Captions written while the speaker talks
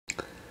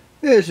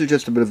This is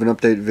just a bit of an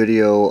update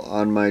video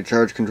on my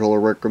charge controller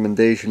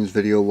recommendations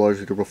video,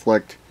 largely to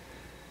reflect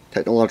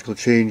technological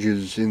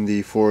changes in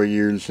the 4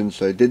 years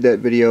since I did that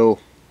video,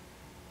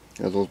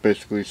 as well as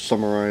basically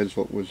summarize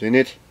what was in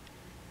it.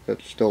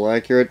 That's still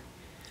accurate.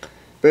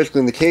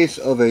 Basically, in the case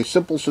of a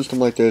simple system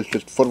like this,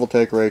 just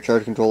photovoltaic array,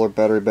 charge controller,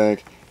 battery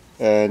bank,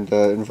 and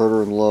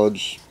inverter and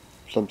loads.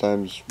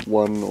 Sometimes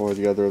one or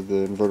the other of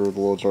the inverter or the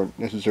loads aren't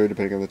necessary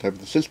depending on the type of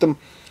the system.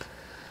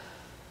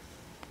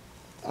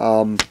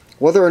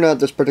 Whether or not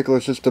this particular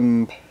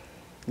system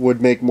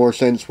would make more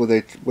sense with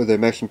a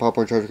maximum power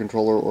point charge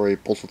controller or a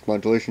pulse width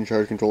modulation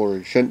charge controller or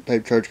a shunt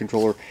type charge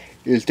controller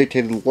is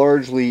dictated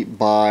largely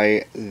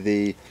by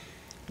the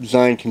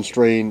design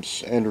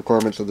constraints and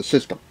requirements of the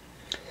system.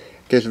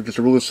 In case of just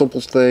a really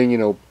simple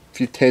thing, a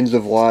few tens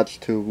of watts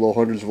to low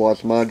hundreds of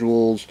watts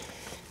modules,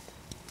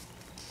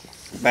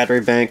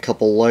 battery bank,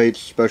 couple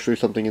lights, especially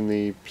something in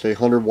the, say,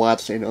 100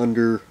 watts and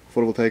under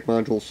photovoltaic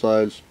module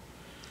size,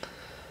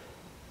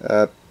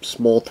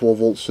 small 12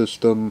 volt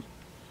system,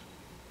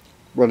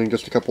 running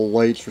just a couple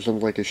lights for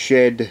something like a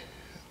shed.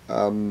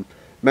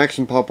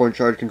 Maximum power point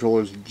charge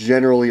controllers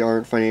generally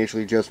aren't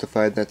financially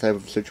justified in that type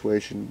of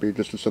situation, be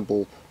just a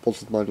simple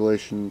pulse width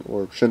modulation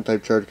or shunt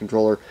type charge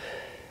controller.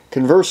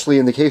 Conversely,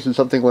 in the case of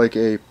something like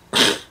a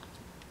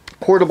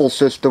portable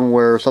system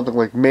where something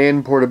like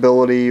man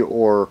portability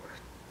or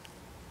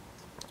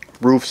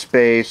roof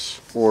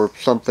space or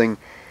something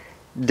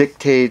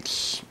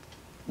dictates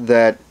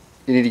that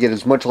you need to get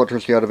as much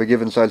electricity out of a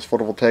given size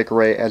photovoltaic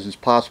array as is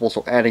possible,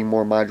 so adding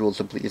more modules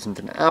simply isn't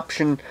an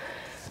option,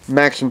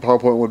 maximum power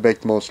point would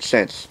make the most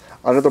sense.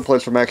 Another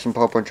place where maximum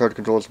power point charge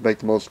controllers would make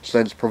the most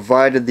sense,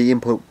 provided the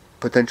input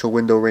potential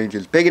window range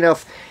is big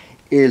enough,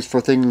 is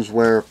for things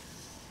where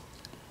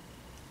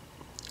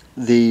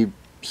the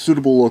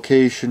suitable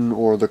location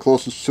or the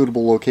closest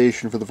suitable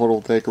location for the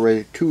photovoltaic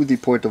array to the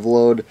point of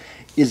load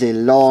is a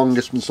long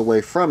distance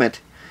away from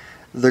it.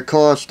 The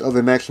cost of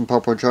a maximum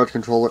power point charge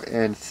controller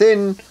and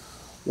thin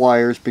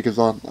wires, because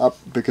the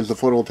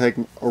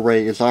photovoltaic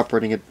array is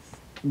operating at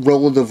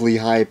relatively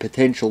high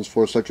potentials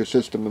for such a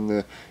system in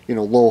the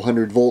low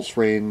 100 volts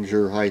range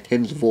or high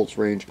tens of volts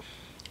range.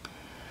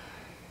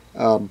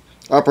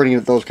 Operating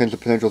at those kinds of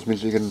potentials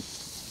means you can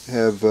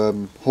have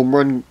home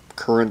run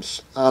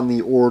currents on the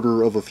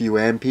order of a few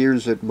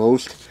amperes at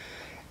most,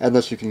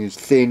 unless you can use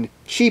thin,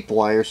 cheap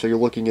wire, so you're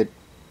looking at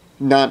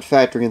not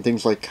factoring in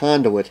things like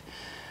conduit.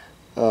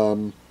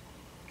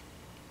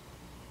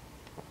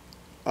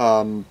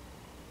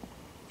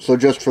 So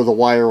just for the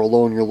wire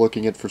alone, you're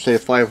looking at, for say, a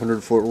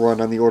 500-foot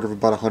run on the order of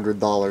about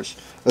 $100,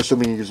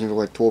 assuming you're using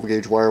like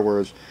 12-gauge wire,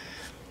 whereas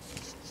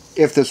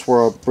if this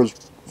were a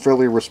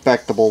fairly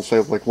respectable, say,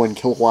 like 1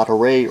 kilowatt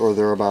array or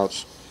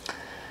thereabouts,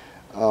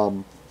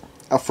 for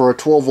a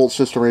 12-volt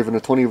system or even a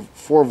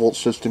 24-volt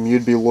system,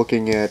 you'd be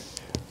looking at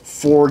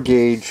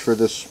 4-gauge for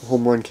this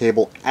home run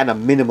cable at a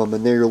minimum,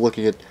 and there you're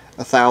looking at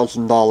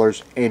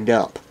 $1,000 and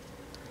up.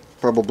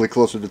 Probably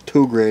closer to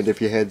 $2,000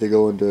 if you had to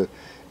go into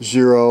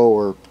 0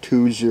 or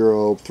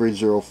 20,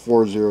 30,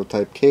 40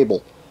 type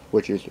cable,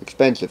 which is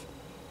expensive.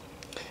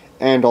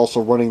 And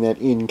also running that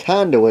in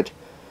conduit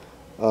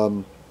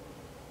would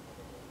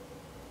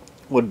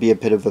be a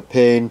bit of a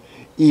pain.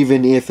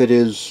 Even if it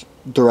is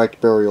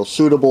direct burial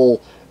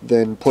suitable,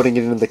 then putting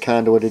it into the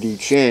conduit at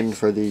each end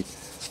for the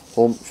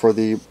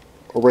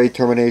array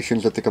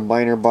terminations at the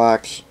combiner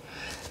box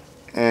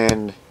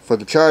and for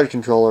the charge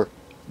controller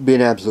be an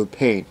absolute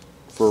pain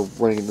for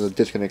running into the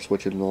disconnect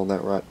switches and all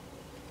that rot.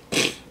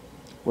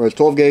 Whereas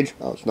 12 gauge,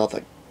 oh, it's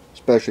nothing.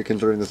 Especially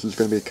considering this is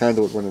going to be a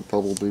conduit when it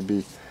probably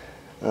be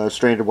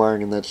stranded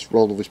wiring, and that's,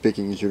 relatively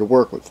speaking, easier to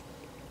work with.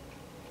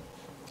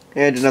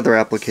 And another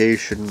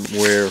application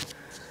where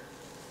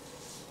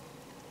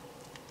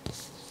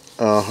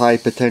high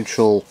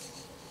potential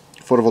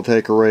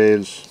photovoltaic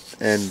arrays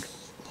and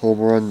home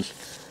runs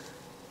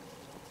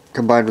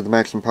combined with the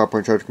maximum power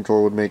point charge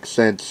controller would make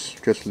sense,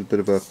 just as a bit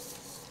of a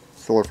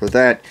filler for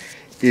that,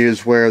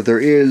 is where there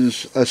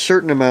is a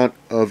certain amount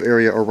of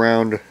area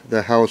around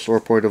the house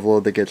or point of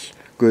load that gets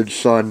good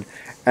sun,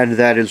 and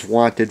that is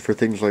wanted for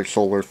things like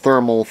solar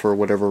thermal, for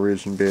whatever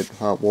reason, be it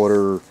hot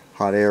water, or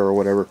hot air, or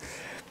whatever.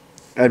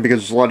 And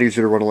because it's a lot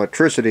easier to run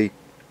electricity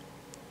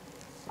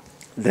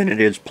than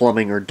it is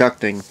plumbing or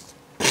ducting,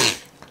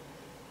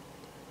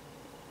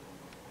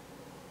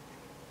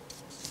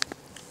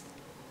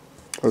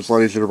 or it's a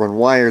lot easier to run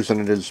wires than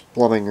it is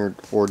plumbing or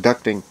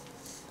ducting,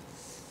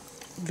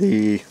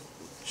 the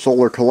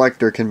solar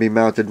collector can be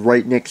mounted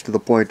right next to the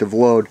point of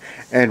load,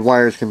 and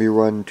wires can be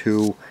run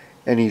to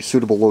any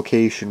suitable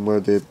location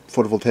where the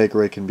photovoltaic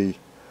array can be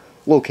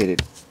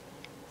located.